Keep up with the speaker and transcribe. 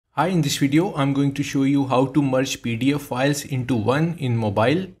Hi, in this video, I'm going to show you how to merge PDF files into one in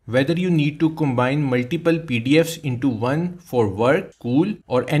mobile. Whether you need to combine multiple PDFs into one for work, school,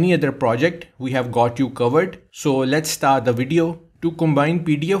 or any other project, we have got you covered. So let's start the video. To combine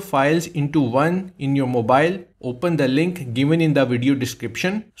PDF files into one in your mobile, open the link given in the video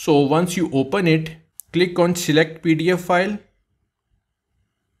description. So once you open it, click on Select PDF file.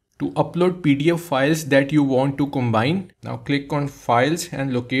 To upload PDF files that you want to combine, now click on Files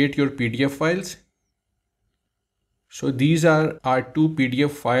and locate your PDF files. So these are our two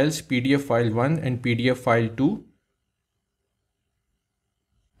PDF files, PDF file 1 and PDF file 2.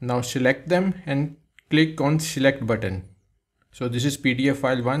 Now select them and click on Select button. So this is PDF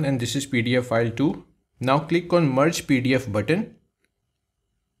file 1 and this is PDF file 2. Now click on Merge PDF button.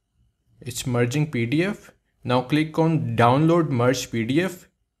 It's merging PDF. Now click on Download Merge PDF.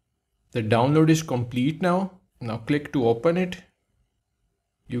 The download is complete now. Now click to open it.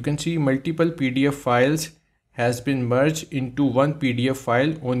 You can see multiple PDF files has been merged into one PDF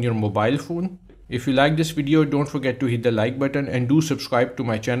file on your mobile phone. If you like this video, don't forget to hit the like button and do subscribe to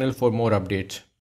my channel for more updates.